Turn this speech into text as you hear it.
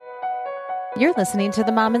You're listening to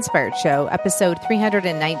the Mom Inspired Show, episode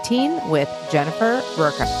 319 with Jennifer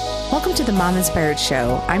Rourke. Welcome to the Mom Inspired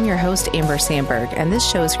Show. I'm your host, Amber Sandberg, and this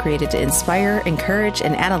show is created to inspire, encourage,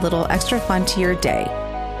 and add a little extra fun to your day.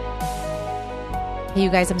 Hey, you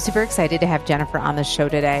guys, I'm super excited to have Jennifer on the show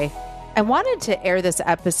today. I wanted to air this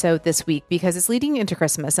episode this week because it's leading into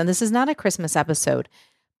Christmas, and this is not a Christmas episode,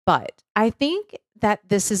 but I think that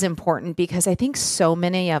this is important because I think so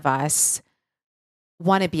many of us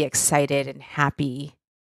want to be excited and happy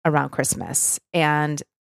around Christmas. And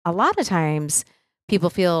a lot of times people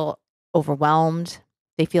feel overwhelmed.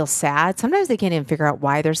 They feel sad. Sometimes they can't even figure out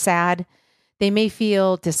why they're sad. They may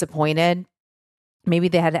feel disappointed. Maybe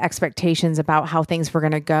they had expectations about how things were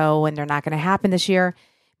going to go and they're not going to happen this year.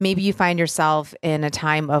 Maybe you find yourself in a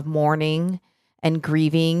time of mourning and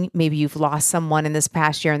grieving. Maybe you've lost someone in this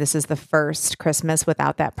past year and this is the first Christmas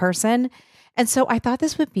without that person. And so I thought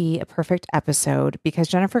this would be a perfect episode because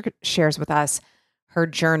Jennifer shares with us her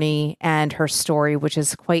journey and her story, which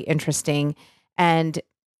is quite interesting, and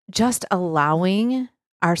just allowing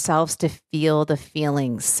ourselves to feel the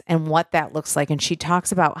feelings and what that looks like. And she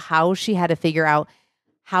talks about how she had to figure out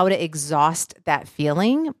how to exhaust that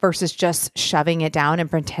feeling versus just shoving it down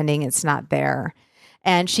and pretending it's not there.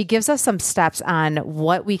 And she gives us some steps on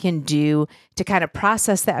what we can do to kind of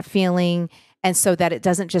process that feeling and so that it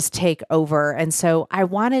doesn't just take over. And so I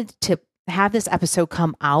wanted to have this episode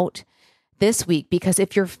come out this week because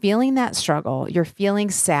if you're feeling that struggle, you're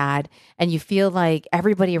feeling sad, and you feel like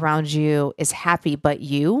everybody around you is happy but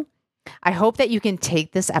you, I hope that you can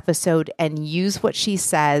take this episode and use what she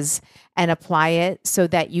says and apply it so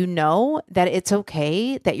that you know that it's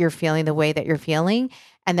okay that you're feeling the way that you're feeling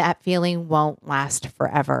and that feeling won't last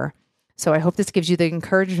forever. So I hope this gives you the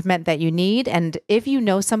encouragement that you need. And if you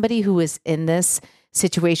know somebody who is in this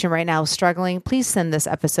situation right now, struggling, please send this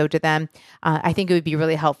episode to them. I think it would be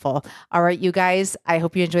really helpful. All right, you guys, I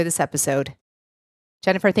hope you enjoy this episode.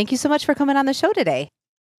 Jennifer, thank you so much for coming on the show today.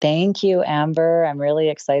 Thank you, Amber. I'm really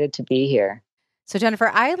excited to be here. So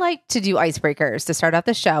Jennifer, I like to do icebreakers to start out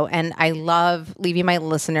the show, and I love leaving my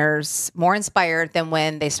listeners more inspired than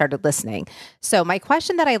when they started listening. So my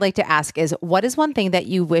question that I like to ask is, what is one thing that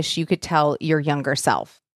you wish you could tell your younger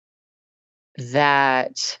self?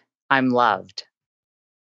 That I'm loved,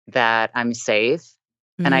 that I'm safe.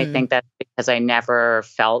 And I think that's because I never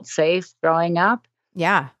felt safe growing up.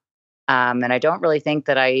 Yeah. And I don't really think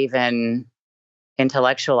that I even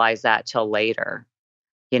intellectualized that till later.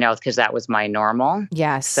 Because that was my normal.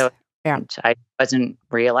 Yes. So yeah. I wasn't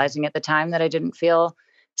realizing at the time that I didn't feel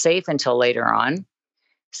safe until later on.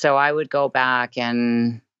 So I would go back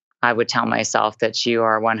and I would tell myself that you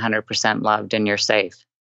are 100% loved and you're safe.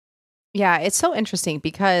 Yeah, it's so interesting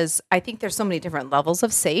because I think there's so many different levels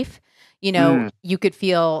of safe. You could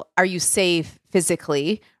feel, are you safe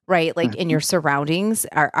physically, right? Like in your surroundings?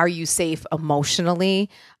 Are you safe emotionally?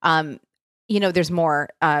 There's more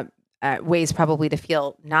ways probably to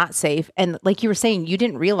feel not safe. And like you were saying, you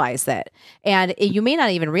didn't realize that. And you may not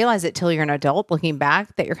even realize it till you're an adult looking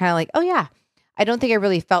back that you're kind of like, oh yeah, I don't think I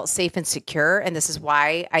really felt safe and secure. And this is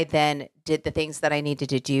why I then did the things that I needed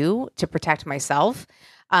to do to protect myself.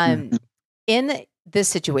 In this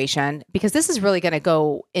situation, because this is really going to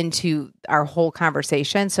go into our whole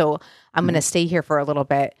conversation. So I'm going to stay here for a little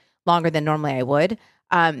bit longer than normally I would.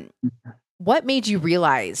 What made you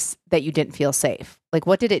realize that you didn't feel safe? Like,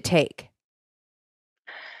 what did it take?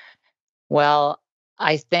 Well,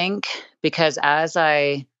 I think because as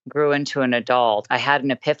I grew into an adult, I had an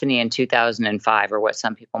epiphany in 2005, or what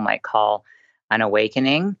some people might call an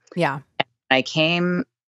awakening. Yeah. And I came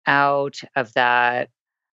out of that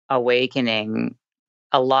awakening.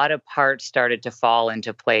 A lot of parts started to fall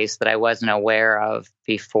into place that I wasn't aware of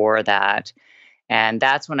before that. And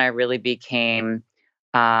that's when I really became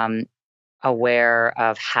aware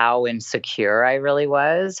of how insecure I really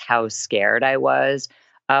was, how scared I was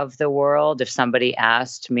of the world. If somebody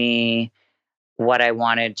asked me what I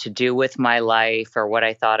wanted to do with my life or what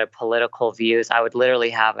I thought of political views, I would literally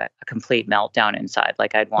have a complete meltdown inside.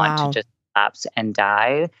 Like I'd want to just collapse and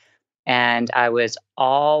die. And I was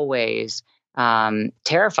always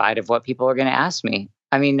terrified of what people were going to ask me.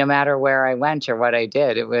 I mean, no matter where I went or what I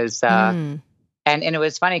did, it was... And it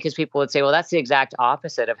was funny because people would say, well, that's the exact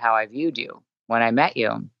opposite of how I viewed you when I met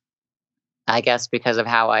you. I guess because of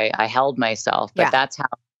how I held myself, but that's how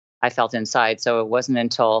I felt inside. So it wasn't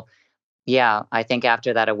until, I think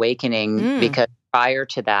after that awakening, because prior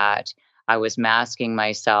to that, I was masking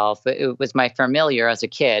myself. It was my familiar as a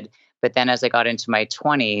kid. But then as I got into my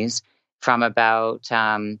 20s, from about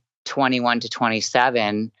 21 to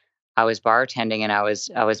 27, I was bartending and I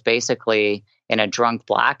was basically in a drunk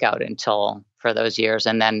blackout until for those years.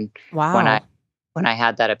 And then when I Wow. when I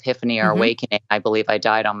had that epiphany or Hmm. awakening, I believe I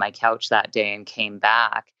died on my couch that day and came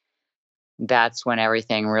back. That's when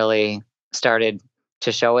everything really started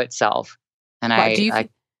to show itself. And Wow. Do you? I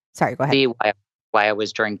Sorry. Go ahead. see why I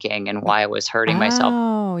was drinking and Y- why I was hurting myself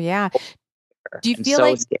Oh, yeah. Do you and feel so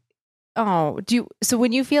like? scared. Oh, so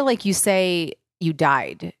when you feel like you say you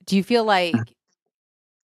died, do you feel like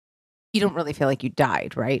you don't really feel like you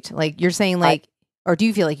died, right? Like you're saying I, like, or do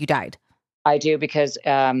you feel like you died? I do because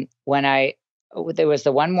there was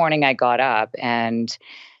the one morning I got up and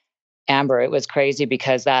Amber, it was crazy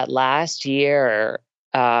because that last year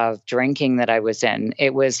of drinking that I was in,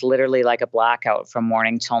 it was literally like a blackout from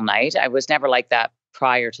morning till night. I was never like that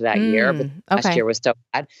prior to that year, but last Okay. year was so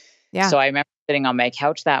bad. Yeah. So I remember sitting on my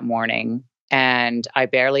couch that morning and I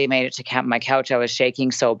barely made it to my couch. I was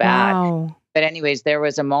shaking so bad. Wow. But anyways, there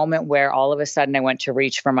was a moment where all of a sudden I went to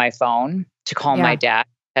reach for my phone to call my Yeah. dad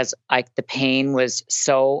because the pain was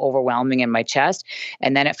so overwhelming in my chest.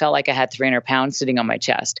 And then it felt like I had 300 pounds sitting on my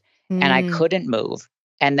chest and I Mm, couldn't move.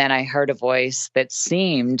 And then I heard a voice that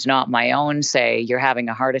seemed not my own say, "You're having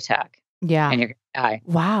a heart attack yeah. and you're going to die."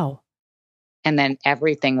 Wow. And then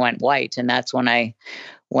everything went white. And that's when I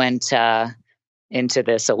went into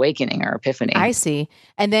this awakening or epiphany. I see.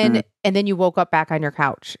 Mm. And then you woke up back on your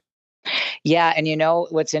couch. Yeah, and you know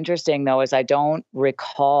what's interesting though is I don't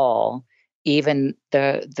recall even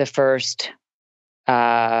the first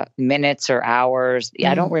minutes or hours.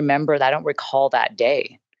 I don't Mm, remember. I don't recall that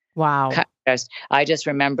day. wow. I just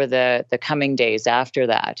remember the coming days after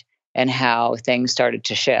that and how things started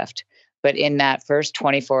to shift. But in that first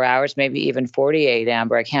 24 hours, maybe even 48,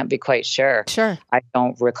 Amber, I can't be quite sure. Sure. I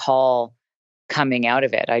don't recall coming out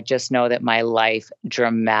of it. I just know that my life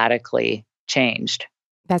dramatically changed.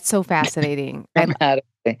 That's so fascinating.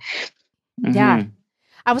 Dramatically. Yeah. Hmm.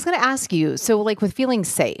 I was going to ask you, so like with feeling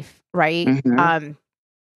safe, right? Hmm.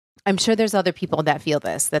 I'm sure there's other people that feel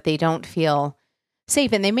this, that they don't feel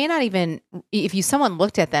safe and they may not even, if someone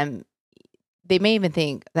looked at them, they may even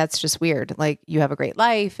think that's just weird. Like you have a great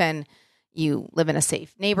life and you live in a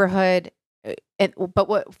safe neighborhood.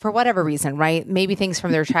 But for whatever reason, right? Maybe things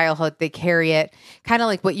from their childhood, they carry it kind of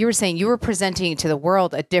like what you were saying, you were presenting to the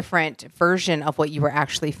world a different version of what you were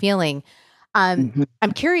actually feeling. Hmm.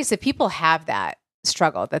 I'm curious if people have that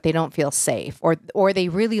struggle that they don't feel safe or they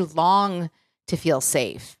really long to feel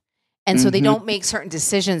safe. And so they Hmm. don't make certain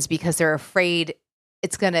decisions because they're afraid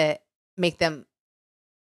it's going to make them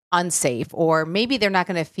unsafe or maybe they're not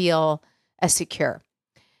going to feel as secure.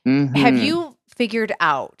 Have Hmm. you figured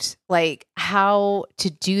out like how to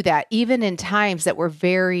do that even in times that were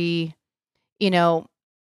very, you know,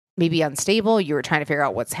 maybe unstable, you were trying to figure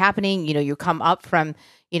out what's happening, you come up from,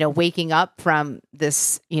 waking up from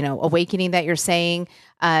this, awakening that you're saying.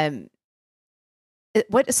 Um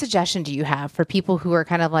what suggestion do you have for people who are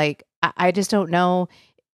kind of like I just don't know,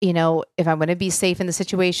 if I'm going to be safe in the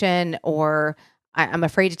situation or I'm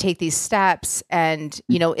afraid to take these steps. And,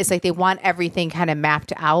 it's like they want everything kind of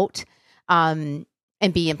mapped out um,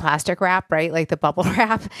 and be in plastic wrap, right? Like the bubble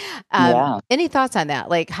wrap. Yeah. Any thoughts on that?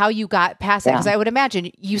 Like how you got past that? Yeah. Because I would imagine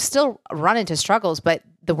you still run into struggles, but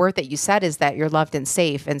the word that you said is that you're loved and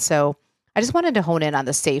safe. And so I just wanted to hone in on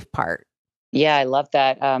the safe part. Yeah, I love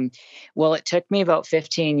that. Well, it took me about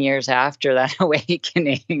 15 years after that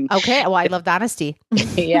awakening. Okay. Well, I loved honesty.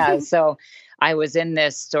 Yeah. So I was in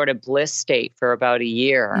this sort of bliss state for about a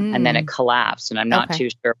year and then it Mm, collapsed. And I'm not okay. too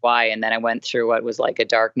sure why. And then I went through what was like a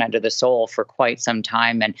dark night of the soul for quite some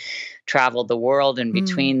time and traveled the world in Mm,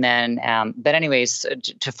 between then. But, anyways,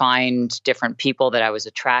 to find different people that I was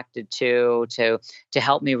attracted to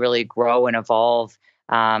help me really grow and evolve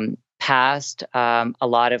past a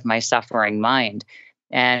lot of my suffering mind.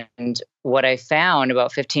 And what I found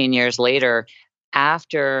about 15 years later,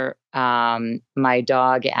 after my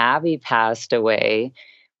dog Abby passed away,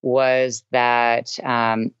 was that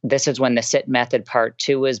this is when the SIT method part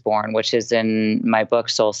 2 was born, which is in my book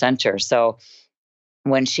Soul Center. So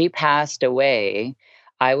when she passed away,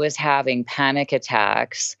 I was having panic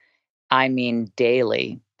attacks, I mean,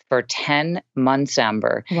 daily for 10 months,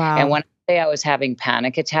 Amber. And wow. when I say I was having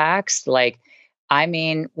panic attacks, like, I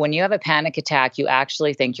mean, when you have a panic attack, you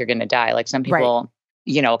actually think you're going to die. Like some Right. people,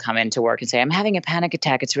 come into work and say, "I'm having a panic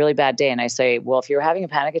attack. It's a really bad day." And I say, "Well, if you're having a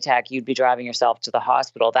panic attack, you'd be driving yourself to the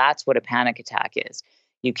hospital." That's what a panic attack is.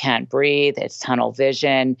 You can't breathe. It's tunnel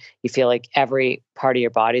vision. You feel like every part of your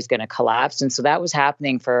body is going to collapse. And so that was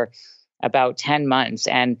happening for about 10 months.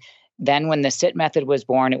 And then when the SIT method was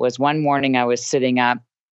born, it was one morning I was sitting up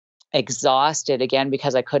exhausted again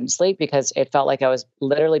because I couldn't sleep because it felt like I was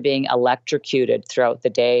literally being electrocuted throughout the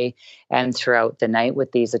day and throughout the night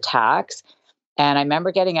with these attacks. And I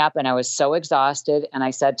remember getting up and I was so exhausted. And I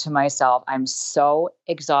said to myself, I'm so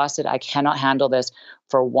exhausted. I cannot handle this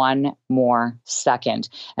for one more second.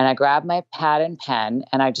 And I grabbed my pad and pen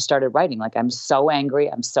and I just started writing. Like, I'm so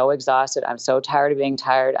angry. I'm so exhausted. I'm so tired of being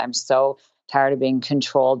tired. I'm so tired of being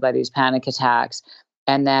controlled by these panic attacks.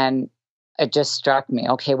 And then it just struck me,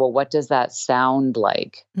 okay, well, what does that sound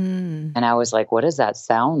like? And I was like, what does that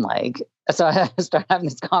sound like? So I started having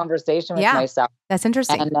this conversation with myself. That's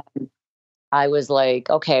interesting. And then I was like,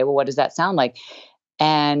 okay, well, what does that sound like?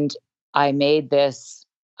 And I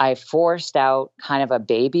forced out kind of a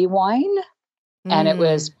baby whine. And it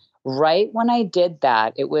was right when I did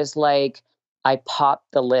that, it was like I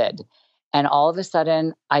popped the lid. And all of a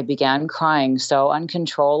sudden, I began crying so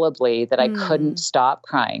uncontrollably that I couldn't stop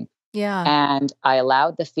crying. Yeah. And I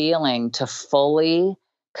allowed the feeling to fully,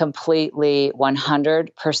 completely,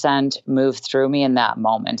 100% move through me in that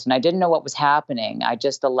moment. And I didn't know what was happening. I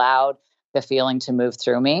just allowed the feeling to move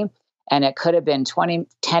through me. And it could have been 10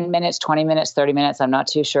 minutes, 20 minutes, 30 minutes. I'm not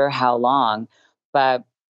too sure how long, but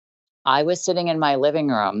I was sitting in my living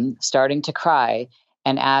room starting to cry.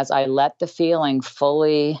 And as I let the feeling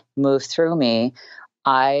fully move through me,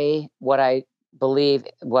 what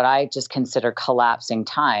I just consider collapsing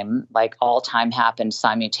time, like all time happened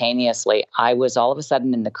simultaneously. I was all of a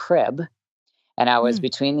sudden in the crib and I was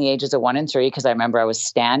between the ages of 1 and 3 because I remember I was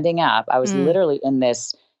standing up. I was literally in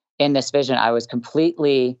this vision. I was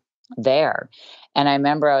completely there. And I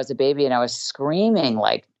remember I was a baby and I was screaming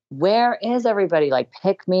like, where is everybody? Like,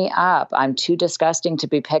 pick me up. I'm too disgusting to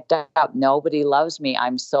be picked up. Nobody loves me.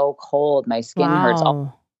 I'm so cold. My skin hurts.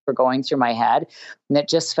 All were going through my head. And it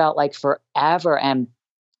just felt like forever. And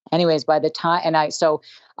anyways, by the time, so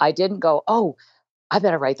I didn't go, oh, I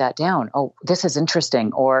better write that down. Oh, this is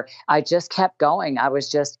interesting. Or I just kept going. I was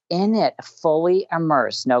just in it, fully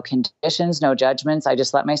immersed, no conditions, no judgments. I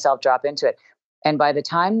just let myself drop into it. And by the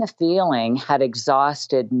time the feeling had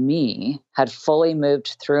exhausted me, had fully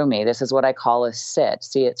moved through me, this is what I call a see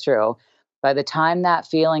it through. By the time that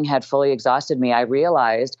feeling had fully exhausted me, I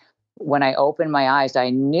realized when I opened my eyes, I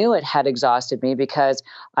knew it had exhausted me because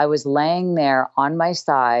I was laying there on my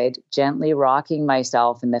side, gently rocking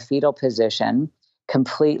myself in the fetal position,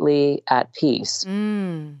 completely at peace.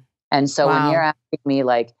 And so when you're asking me,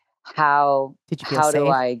 like, how do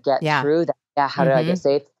I get through that? Yeah, how do I get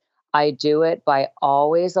safe? I do it by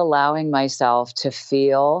always allowing myself to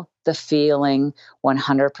feel the feeling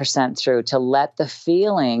 100% through, to let the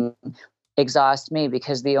feeling exhaust me,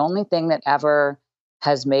 because the only thing that ever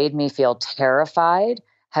has made me feel terrified,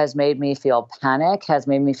 has made me feel panic, has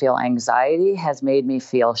made me feel anxiety, has made me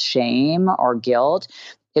feel shame or guilt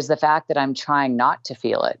is the fact that I'm trying not to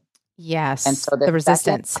feel it. Yes. And so the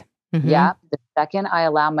resistance. The second I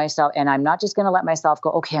allow myself, and I'm not just going to let myself go,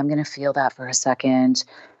 okay, I'm going to feel that for a second.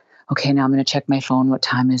 Okay, now I'm going to check my phone. What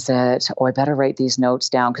time is it? Oh, I better write these notes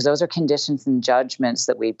down, because those are conditions and judgments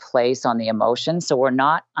that we place on the emotion. So we're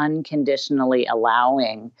not unconditionally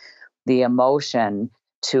allowing the emotion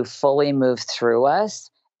to fully move through us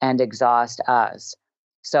and exhaust us.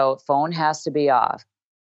 So phone has to be off.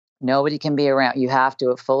 Nobody can be around. You have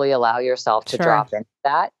to fully allow yourself to drop into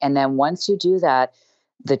that. And then once you do that,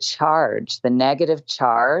 the negative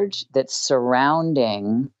charge that's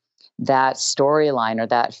surrounding that storyline or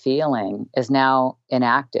that feeling is now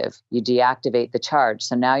inactive. You deactivate the charge.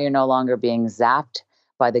 So now you're no longer being zapped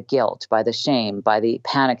by the guilt, by the shame, by the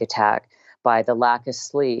panic attack, by the lack of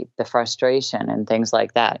sleep, the frustration, and things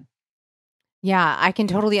like that. Yeah, I can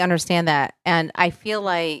totally understand that. And I feel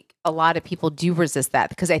like a lot of people do resist that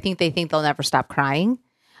because I think they'll never stop crying.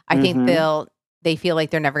 I think they feel like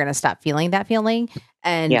they're never going to stop feeling that feeling.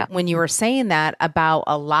 And when you were saying that about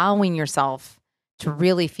allowing yourself to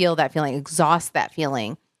really feel that feeling, exhaust that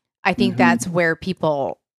feeling, I think that's where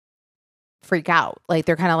people freak out. Like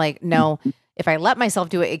they're kind of like, no, if I let myself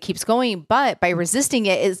do it, it keeps going. But by resisting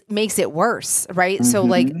it makes it worse, right? So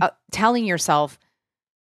like telling yourself,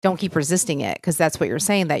 don't keep resisting it, because that's what you're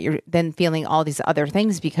saying, that you're then feeling all these other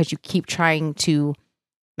things because you keep trying to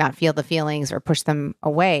not feel the feelings or push them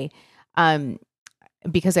away.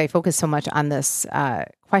 Because I focused so much on this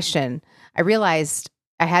question, I realized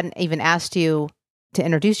I hadn't even asked you to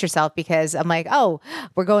introduce yourself, because I'm like, oh,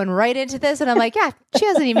 we're going right into this. And I'm like, yeah, she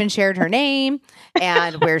hasn't even shared her name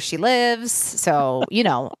and where she lives. So,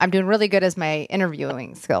 I'm doing really good as my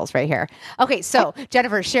interviewing skills right here. Okay. So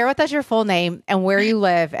Jennifer, share with us your full name and where you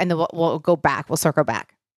live, and then we'll go back. We'll circle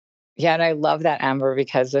back. Yeah. And I love that, Amber,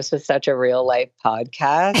 because this is such a real life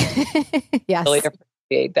podcast. Yes. Really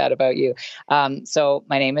appreciate that about you. So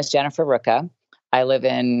my name is Jennifer Ruka. I live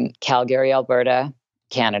in Calgary, Alberta,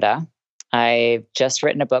 Canada. I've just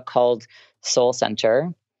written a book called Soul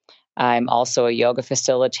Center. I'm also a yoga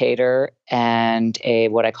facilitator and a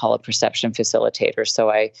what I call a perception facilitator. So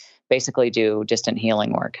I basically do distant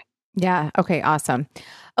healing work. Yeah. Okay. Awesome.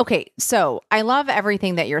 Okay. So I love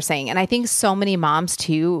everything that you're saying. And I think so many moms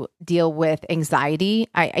too deal with anxiety.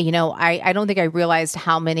 I don't think I realized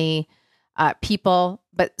how many people,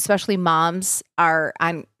 but especially moms, are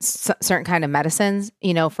on certain kind of medicines,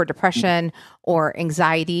 for depression or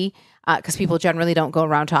anxiety, because people generally don't go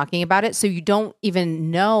around talking about it. So you don't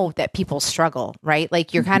even know that people struggle, right?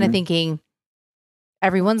 Like you're kind of thinking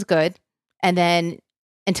everyone's good. And then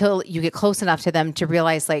until you get close enough to them to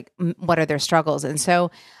realize like what are their struggles. And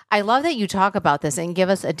so I love that you talk about this and give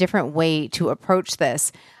us a different way to approach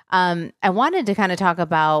this. I wanted to kind of talk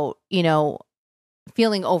about,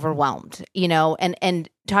 feeling overwhelmed, and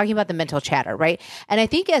talking about the mental chatter, right? And I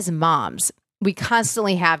think as moms, we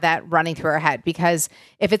constantly have that running through our head, because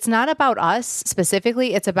if it's not about us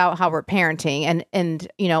specifically, it's about how we're parenting and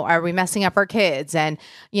are we messing up our kids? And,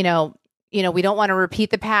 we don't want to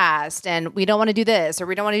repeat the past, and we don't want to do this or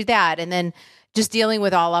we don't want to do that. And then just dealing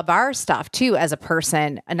with all of our stuff too, as a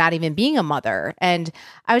person, and not even being a mother. And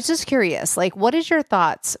I was just curious, like, what is your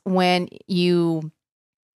thoughts when you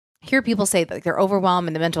hear people say that they're overwhelmed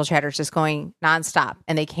and the mental chatter is just going nonstop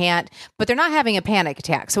and they can't, but they're not having a panic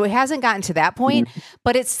attack. So it hasn't gotten to that point,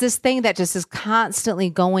 but it's this thing that just is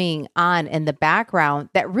constantly going on in the background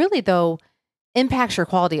that really, though, impacts your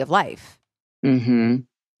quality of life. Mm-hmm.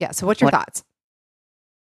 Yeah. So what's your thoughts?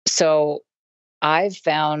 So I've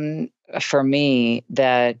found for me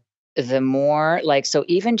that the more so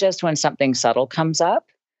even just when something subtle comes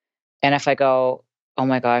up, and if I go, oh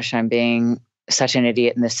my gosh, I'm being such an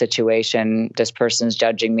idiot in this situation, this person's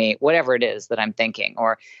judging me, whatever it is that I'm thinking,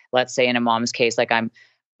 or let's say in a mom's case, like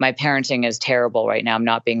my parenting is terrible right now, I'm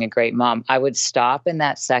not being a great mom. I would stop in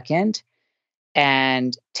that second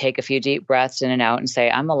and take a few deep breaths in and out and say,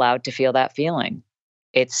 I'm allowed to feel that feeling.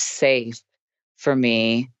 It's safe for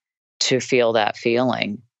me to feel that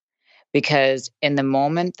feeling. Because in the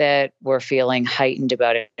moment that we're feeling heightened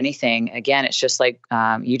about anything, again, it's just like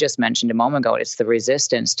you just mentioned a moment ago, it's the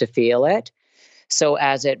resistance to feel it. So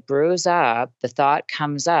as it brews up, the thought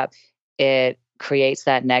comes up, it creates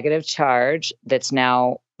that negative charge that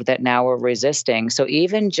now we're resisting. So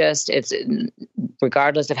even just it's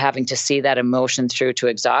regardless of having to see that emotion through to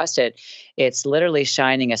exhaust it, it's literally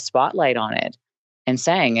shining a spotlight on it and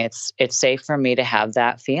saying it's safe for me to have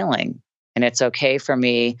that feeling, and it's okay for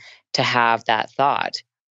me to have that thought.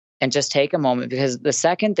 And just take a moment, because the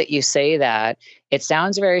second that you say that, it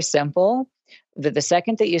sounds very simple, that the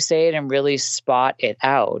second that you say it and really spot it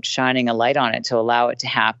out, shining a light on it to allow it to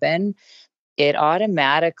happen, it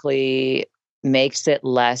automatically makes it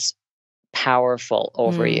less powerful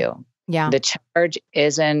over you. Yeah. The charge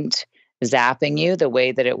isn't zapping you the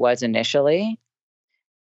way that it was initially.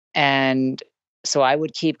 And so I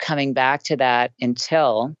would keep coming back to that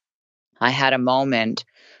until I had a moment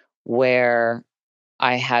where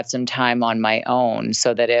I had some time on my own,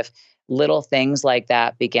 so that if little things like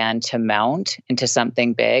that began to mount into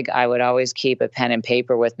something big, I would always keep a pen and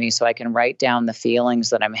paper with me so I can write down the feelings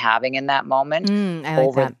that I'm having in that moment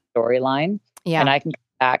over the storyline. Yeah. And I can go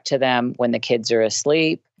back to them when the kids are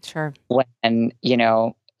asleep. Sure. When,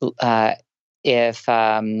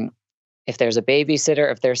 if there's a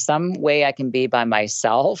babysitter, if there's some way I can be by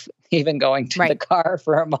myself, even going to the car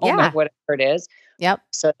for a moment, whatever it is. Yep.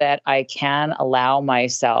 So that I can allow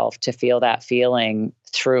myself to feel that feeling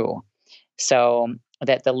through. So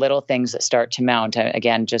that the little things that start to mount,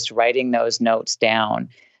 again, just writing those notes down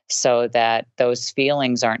so that those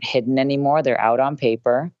feelings aren't hidden anymore. They're out on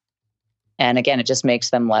paper. And again, it just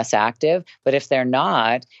makes them less active. But if they're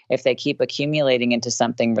not, if they keep accumulating into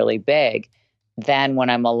something really big, then when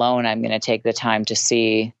I'm alone, I'm going to take the time to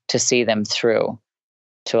see them through,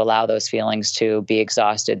 to allow those feelings to be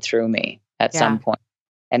exhausted through me at some point.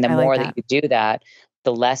 And the more that you do that,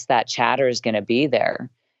 the less that chatter is going to be there.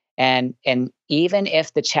 And even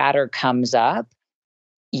if the chatter comes up,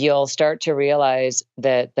 you'll start to realize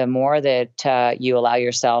that the more that you allow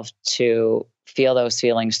yourself to feel those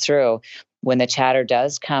feelings through, when the chatter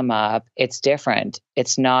does come up, it's different.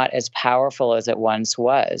 It's not as powerful as it once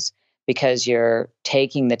was, because you're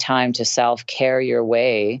taking the time to self-care your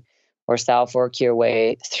way or self-work your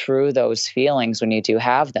way through those feelings when you do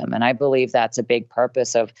have them. And I believe that's a big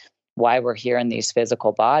purpose of why we're here in these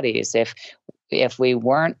physical bodies. If we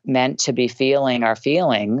weren't meant to be feeling our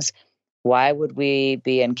feelings, why would we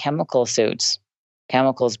be in chemical suits?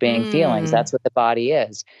 Chemicals being feelings, that's what the body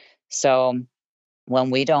is. So when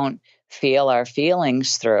we don't feel our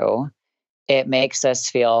feelings through, it makes us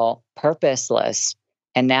feel purposeless.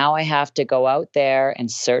 And now I have to go out there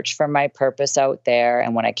and search for my purpose out there.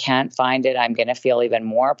 And when I can't find it, I'm going to feel even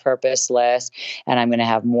more purposeless. And I'm going to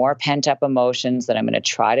have more pent up emotions that I'm going to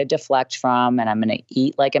try to deflect from. And I'm going to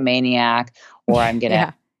eat like a maniac, or I'm going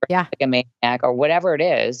to like a maniac, or whatever it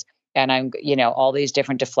is. And I'm, all these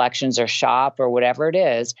different deflections, or shop, or whatever it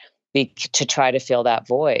is, to try to fill that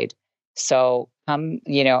void. So,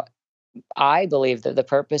 I believe that the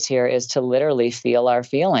purpose here is to literally feel our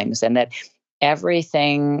feelings, and that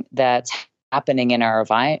everything that's happening in our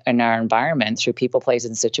environment through people, places,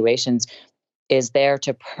 and situations is there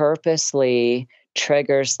to purposely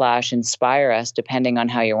trigger / inspire us, depending on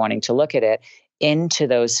how you're wanting to look at it, into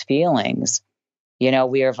those feelings.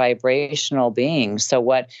 We are vibrational beings. So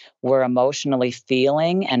what we're emotionally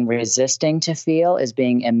feeling and resisting to feel is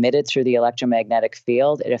being emitted through the electromagnetic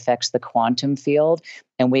field. It affects the quantum field,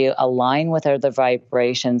 and we align with other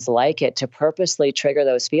vibrations like it to purposely trigger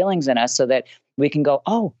those feelings in us, so that we can go,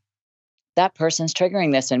 oh, that person's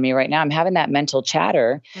triggering this in me right now. I'm having that mental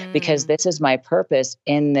chatter because this is my purpose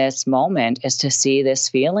in this moment, is to see this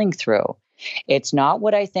feeling through. It's not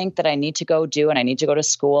what I think that I need to go do, and I need to go to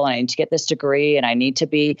school, and I need to get this degree, and I need to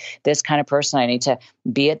be this kind of person. I need to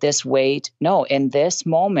be at this weight. No, in this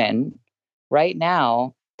moment, right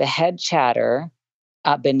now, the head chatter,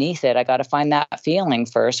 beneath it, I got to find that feeling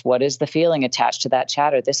first. What is the feeling attached to that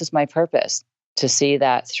chatter? This is my purpose, to see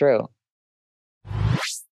that through.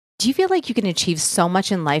 Do you feel like you can achieve so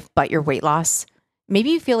much in life but your weight loss?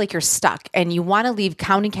 Maybe you feel like you're stuck and you want to leave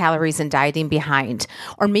counting calories and dieting behind.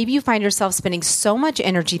 Or maybe you find yourself spending so much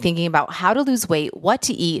energy thinking about how to lose weight, what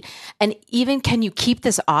to eat, and even can you keep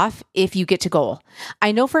this off if you get to goal?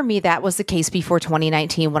 I know for me that was the case before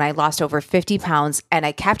 2019 when I lost over 50 pounds and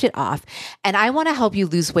I kept it off. And I want to help you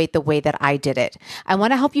lose weight the way that I did it. I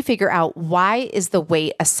want to help you figure out, why is the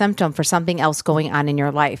weight a symptom for something else going on in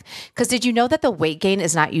your life? Because did you know that the weight gain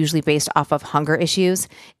is not usually based off of hunger issues?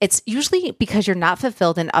 It's usually because you're not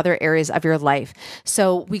fulfilled in other areas of your life.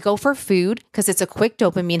 So we go for food because it's a quick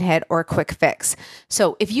dopamine hit or a quick fix.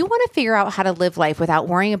 So if you want to figure out how to live life without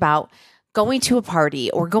worrying about going to a party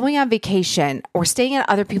or going on vacation or staying at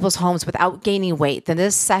other people's homes without gaining weight, then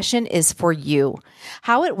this session is for you.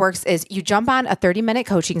 How it works is you jump on a 30-minute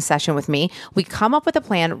coaching session with me. We come up with a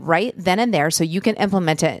plan right then and there so you can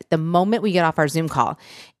implement it the moment we get off our Zoom call.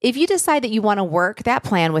 If you decide that you want to work that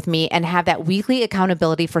plan with me and have that weekly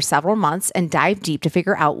accountability for several months and dive deep to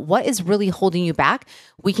figure out what is really holding you back,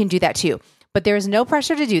 we can do that too. But there is no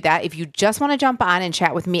pressure to do that. If you just want to jump on and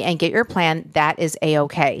chat with me and get your plan, that is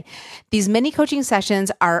a-okay. These mini coaching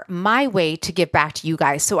sessions are my way to give back to you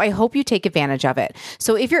guys, so I hope you take advantage of it.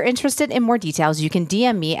 So if you're interested in more details, you can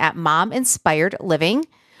DM me at Mom Inspired Living.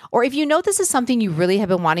 Or if you know this is something you really have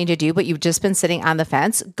been wanting to do, but you've just been sitting on the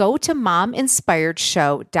fence, go to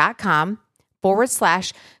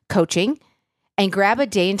mominspiredshow.com/coaching and grab a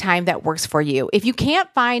day and time that works for you. If you can't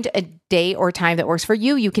find a day or time that works for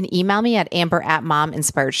you, you can email me at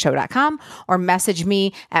amber@mominspiredshow.com or message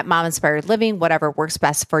me at mominspiredliving, whatever works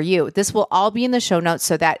best for you. This will all be in the show notes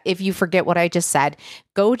so that if you forget what I just said,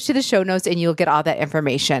 go to the show notes and you'll get all that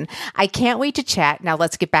information. I can't wait to chat. Now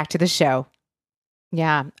let's get back to the show.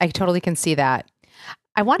 Yeah, I totally can see that.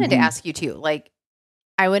 I wanted to ask you too, like,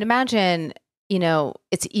 I would imagine,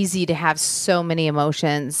 it's easy to have so many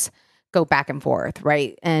emotions go back and forth,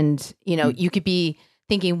 right? And, you could be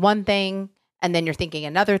thinking one thing and then you're thinking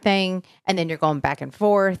another thing and then you're going back and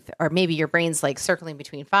forth, or maybe your brain's like circling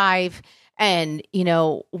between five. And,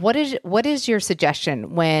 what is your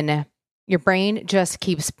suggestion when your brain just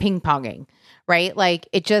keeps ping-ponging, right? Like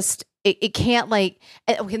it can't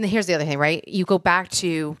and here's the other thing, right? You go back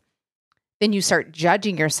to, then you start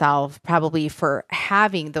judging yourself probably for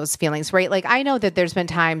having those feelings, right? Like I know that there's been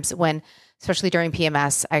times when, especially during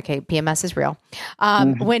PMS. Okay, PMS is real.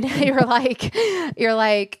 When you're like,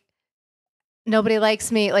 nobody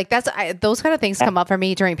likes me. Like those kind of things come up for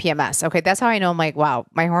me during PMS. Okay, that's how I know I'm like, wow,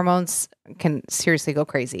 my hormones can seriously go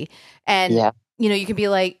crazy. And you can be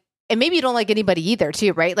like, and maybe you don't like anybody either,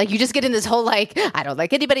 too, right? Like you just get in this whole like, I don't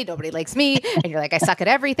like anybody, nobody likes me, and you're like, I suck at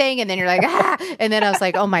everything, and then you're like, ah, and then I was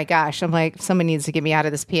like, oh my gosh, I'm like, someone needs to get me out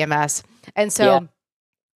of this PMS, and so. Yeah.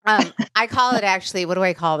 I call it actually, what do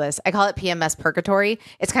I call this? I call it PMS purgatory.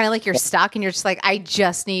 It's kind of like you're stuck and you're just like, I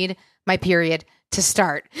just need my period to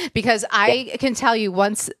start, because I can tell you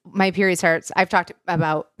once my period starts, I've talked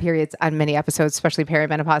about periods on many episodes, especially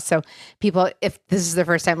perimenopause. So people, if this is their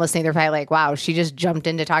first time listening, they're probably like, wow, she just jumped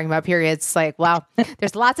into talking about periods. Like, wow,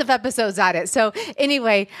 there's lots of episodes on it. So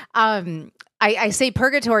anyway, I say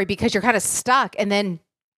purgatory because you're kind of stuck. And then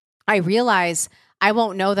I realize I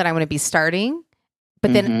won't know that I'm going to be starting.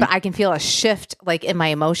 But then but I can feel a shift like in my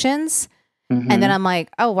emotions. And then Mhm. I'm like,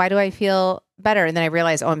 oh, why do I feel better? And then I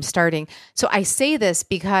realize, oh, I'm starting. So I say this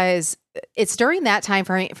because it's during that time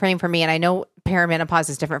frame for me. And I know perimenopause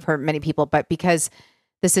is different for many people, but because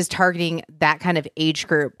this is targeting that kind of age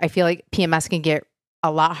group, I feel like PMS can get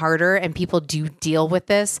a lot harder and people do deal with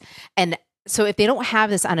this. And so if they don't have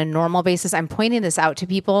this on a normal basis, I'm pointing this out to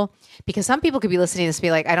people because some people could be listening to this and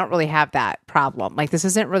be like, I don't really have that problem. Like, this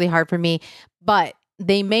isn't really hard for me, but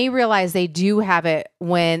they may realize they do have it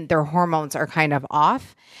when their hormones are kind of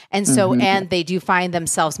off. And so, Mhm. and they do find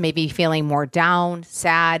themselves maybe feeling more down,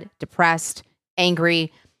 sad, depressed,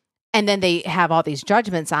 angry. And then they have all these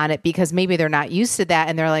judgments on it because maybe they're not used to that.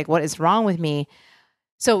 And they're like, what is wrong with me?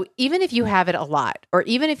 So even if you have it a lot, or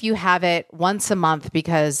even if you have it once a month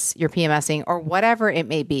because you're PMSing or whatever it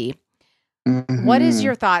may be, what is Mhm.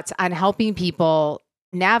 your thoughts on helping people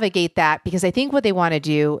navigate that? Because I think what they want to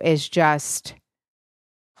do is just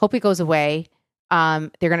hope it goes away. They're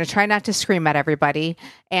going to try not to scream at everybody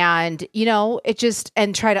and,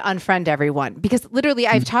 and try to unfriend everyone because literally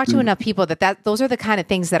I've talked to Mhm. enough people that those are the kind of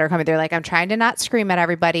things that are coming. They're like, I'm trying to not scream at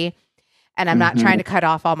everybody and I'm not trying Mhm. to cut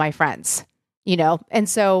off all my friends, And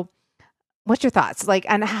so what's your thoughts like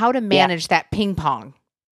on how to Yeah. manage that ping pong?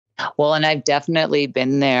 Well, and I've definitely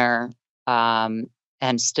been there, um,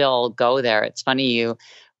 and still go there. It's funny you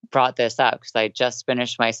brought this up because I just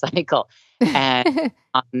finished my cycle, and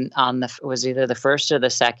on the was either the first or the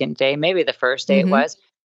second day, maybe the first day it hmm was.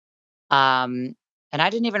 Um, and I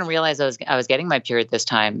didn't even realize I was getting my period this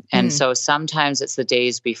time. And Mm. so sometimes it's the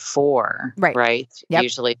days before, Right. right? Yep.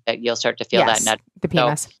 Usually that you'll start to feel that Yes. nudge. The So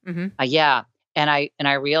PMS. yeah, and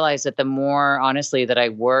I realize that the more honestly that I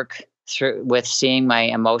work through with seeing my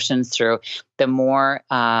emotions through, the more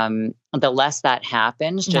the less that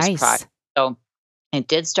happens. Just Nice. practice. So it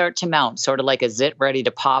did start to mount, sort of like a zit ready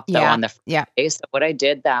to pop though Yeah. on the first Yeah. day. So what I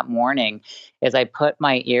did that morning is I put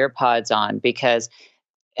my ear pods on because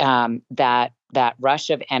that rush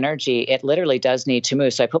of energy, it literally does need to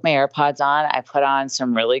move. So I put my AirPods on. I put on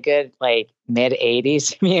some really good like mid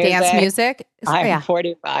 '80s Dance music. music. I'm Yeah.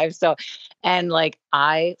 45, so and like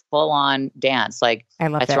I full on dance. Like I I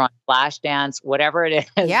love throw that. on flash dance, whatever it is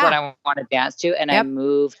that Yeah. I want to dance to, and I Yep.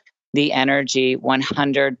 move the energy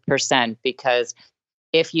 100% because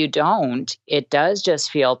if you don't, it does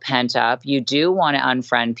just feel pent up. You do want to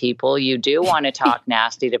unfriend people. You do want to talk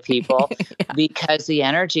nasty to people Yeah. because the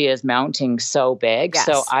energy is mounting so big.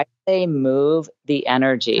 So Yes. I say move the I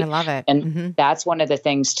energy. love it. And that's one of the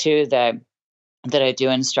things too that I do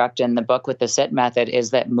instruct in the book with the sit method is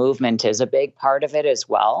that movement is a big part of it as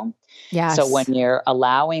well. So when Yes. you're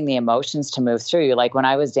allowing the emotions to move through you, like when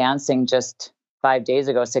I was dancing just 5 days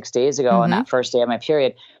ago, 6 days ago, on Mm-hmm. that first day of my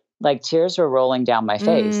period, like tears were rolling down my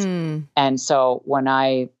face. Mm. And so when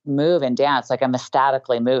I move and dance, like I'm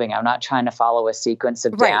ecstatically moving. I'm not trying to follow a sequence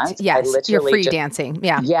of Right. dance. I Yes. You're literally free just, dancing.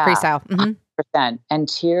 Yeah. yeah, Freestyle. Mm-hmm. 100%. And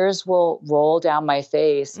tears will roll down my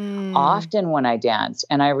face Mm. often when I dance.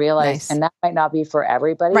 And I realize, Nice. and that might not be for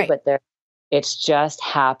everybody, Right. but it's just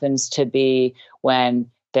happens to be when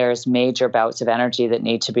there's major bouts of energy that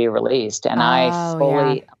need to be released. And I Oh, yeah.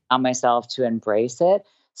 fully allow myself to embrace it.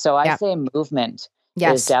 So I Yep. say movement is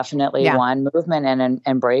Yes. definitely Yeah. one movement and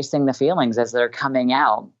embracing the feelings as they're coming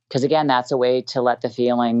out. Because again, that's a way to let the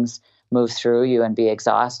feelings move through you and be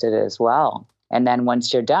exhausted as well. And then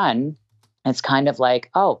once you're done, it's kind of like,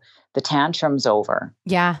 oh, the tantrum's over.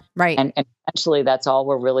 Yeah. Right. And essentially that's all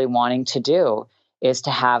we're really wanting to do is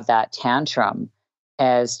to have that tantrum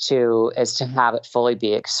as to have it fully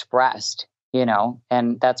be expressed,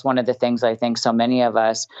 and that's one of the things I think so many of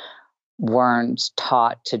us weren't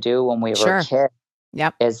taught to do when we were Sure. kids,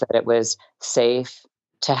 Yep. is that it was safe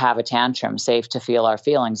to have a tantrum, safe to feel our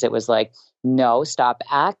feelings. It was like, no, stop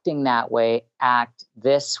acting that way, act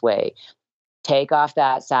this way. Take off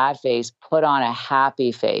that sad face, put on a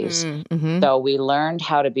happy face. Mm-hmm. So we learned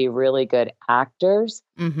how to be really good actors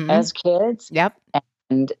Mm-hmm. as kids. Yep.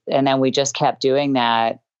 And then we just kept doing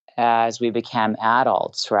that as we became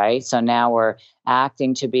adults, right? So now we're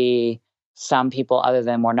acting to be some people other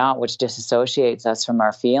than we're not, which disassociates us from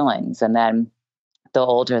our feelings. And then the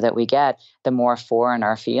older that we get, the more foreign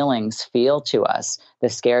our feelings feel to us, the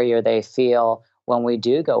scarier they feel when we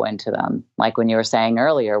do go into them. Like when you were saying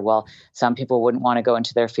earlier, well, some people wouldn't want to go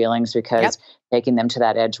into their feelings because taking them to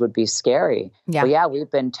that edge would be scary. Yeah. Well, yeah,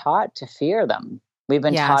 we've been taught to fear them. We've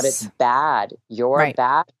been taught it's Yes. bad. You're Right.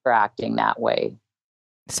 bad for acting that way.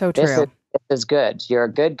 So This true. is good. You're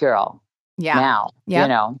a good girl Yeah. now, Yep.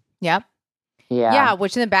 Yeah. Yeah.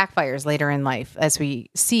 Which then backfires later in life as we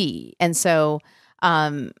see. And so,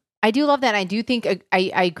 I do love that. I do think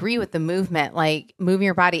I agree with the movement, like moving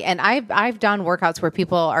your body. And I've done workouts where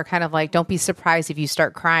people are kind of like, don't be surprised if you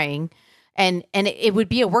start crying. And it would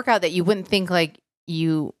be a workout that you wouldn't think like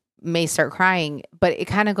you may start crying, but it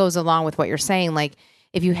kind of goes along with what you're saying. Like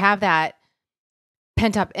if you have that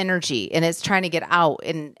pent up energy and it's trying to get out,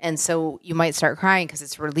 and so you might start crying because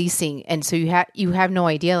it's releasing, and so you have no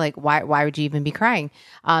idea like why would you even be crying.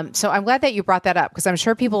 So I'm glad that you brought that up, because I'm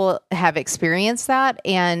sure people have experienced that,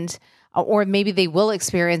 and or maybe they will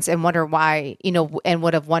experience and wonder why, and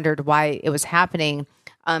would have wondered why it was happening.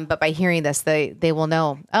 But by hearing this, they will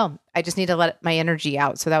know, oh, I just need to let my energy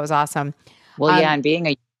out. So that was awesome. Well, yeah, and being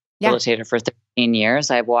a facilitator for 13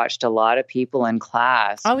 years, I've watched a lot of people in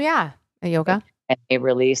class. Oh yeah, a yoga. And they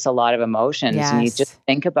release a lot of emotions. Yes. And you just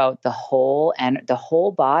think about the whole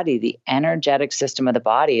body, the energetic system of the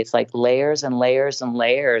body. It's like layers and layers and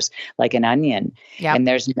layers, like an onion. Yep. And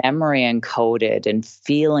there's memory encoded and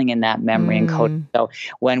feeling in that memory encoded. So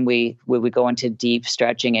when we go into deep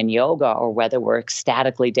stretching and yoga, or whether we're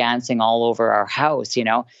ecstatically dancing all over our house,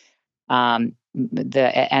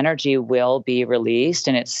 the energy will be released.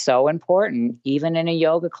 And it's so important, even in a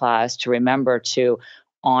yoga class, to remember to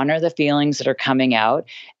honor the feelings that are coming out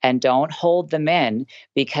and don't hold them in,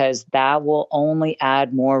 because that will only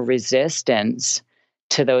add more resistance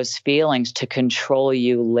to those feelings to control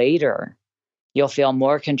you later. You'll feel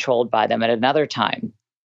more controlled by them at another time.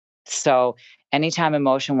 So anytime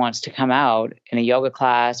emotion wants to come out in a yoga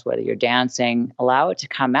class, whether you're dancing, allow it to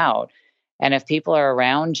come out. And if people are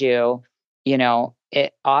around you,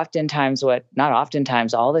 it oftentimes, not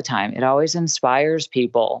oftentimes, all the time, it always inspires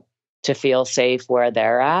people to feel safe where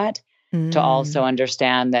they're at, to also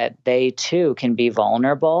understand that they too can be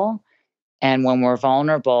vulnerable. And when we're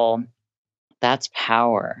vulnerable, that's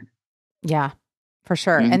power. Yeah, for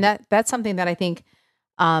sure. And that's something that I think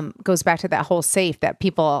goes back to that whole safe, that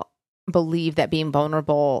people believe that being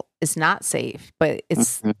vulnerable is not safe, but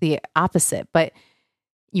it's the opposite. But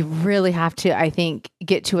you really have to, I think,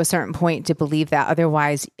 get to a certain point to believe that.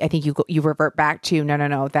 Otherwise, I think you revert back to,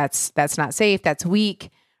 no, that's not safe. That's weak.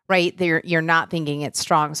 Right there, you're not thinking it's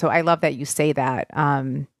strong. So I love that you say that,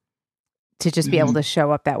 to just be able to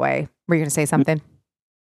show up that way. Were you going to say something?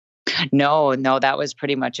 No, that was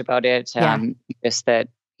pretty much about it. Just that,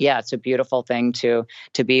 it's a beautiful thing to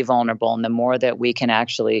be vulnerable, and the more that we can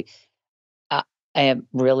actually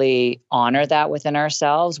really honor that within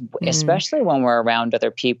ourselves, especially when we're around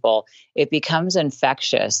other people, it becomes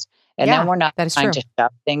infectious. And then we're not trying to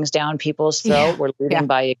shove things down people's throat. We're leading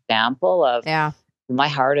by example of. My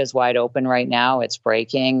heart is wide open right now. It's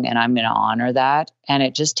breaking, and I'm going to honor that. And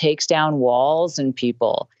it just takes down walls in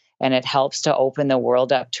people, and it helps to open the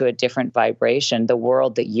world up to a different vibration, the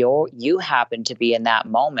world that you happen to be in that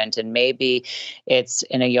moment. And maybe it's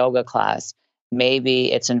in a yoga class.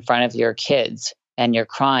 Maybe it's in front of your kids and you're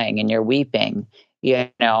crying and you're weeping,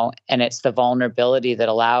 and it's the vulnerability that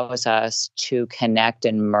allows us to connect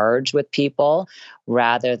and merge with people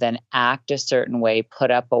rather than act a certain way,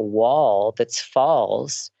 put up a wall that's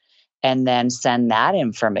false, and then send that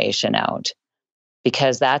information out,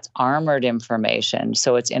 because that's armored information.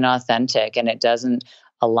 So it's inauthentic and it doesn't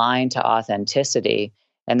align to authenticity.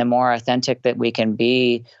 And the more authentic that we can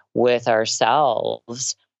be with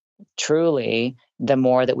ourselves, truly, the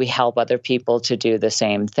more that we help other people to do the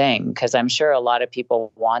same thing. Because I'm sure a lot of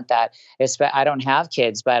people want that. I don't have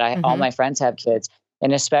kids, but all my friends have kids.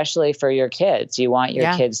 And especially for your kids, you want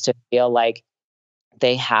your kids to feel like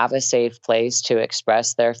they have a safe place to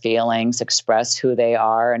express their feelings, express who they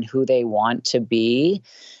are and who they want to be,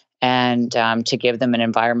 and to give them an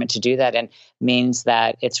environment to do that. And means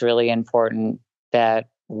that it's really important that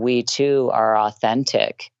we too are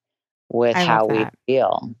authentic with how we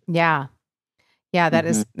feel. Yeah. Yeah, that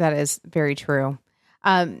is very true.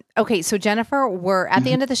 Okay, so Jennifer, we're at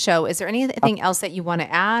the end of the show. Is there anything else that you want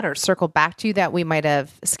to add or circle back to that we might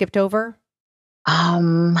have skipped over?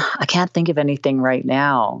 I can't think of anything right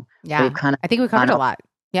now. Yeah, I think we covered a lot.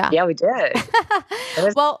 Yeah. Yeah, we did.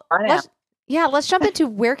 Well, let's jump into,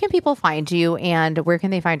 where can people find you and where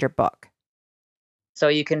can they find your book? So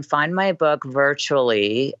you can find my book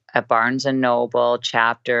virtually at Barnes & Noble,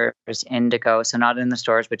 Chapters, Indigo. So not in the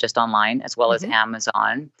stores, but just online, as well as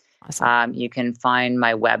Amazon. Awesome. You can find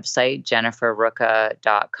my website,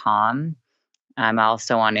 jenniferrucka.com. I'm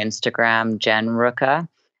also on Instagram, Jen Rucka.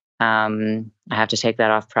 I have to take that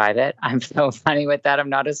off private. I'm so funny with that. I'm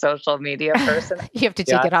not a social media person. You have to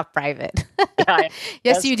take it off private.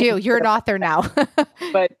 Yes, you do. You're an author now.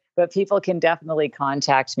 But people can definitely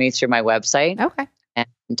contact me through my website. Okay.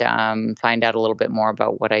 And find out a little bit more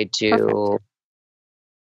about what I do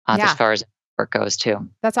as far as work goes too.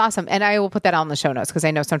 That's awesome. And I will put that on the show notes, because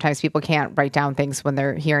I know sometimes people can't write down things when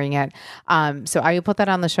they're hearing it. So I will put that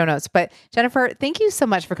on the show notes. But Jennifer, thank you so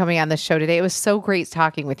much for coming on the show today. It was so great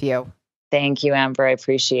talking with you. Thank you, Amber. I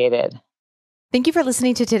appreciate it. Thank you for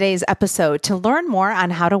listening to today's episode. To learn more on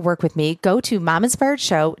how to work with me, go to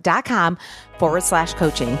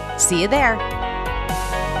mominspiredshow.com/coaching. See you there.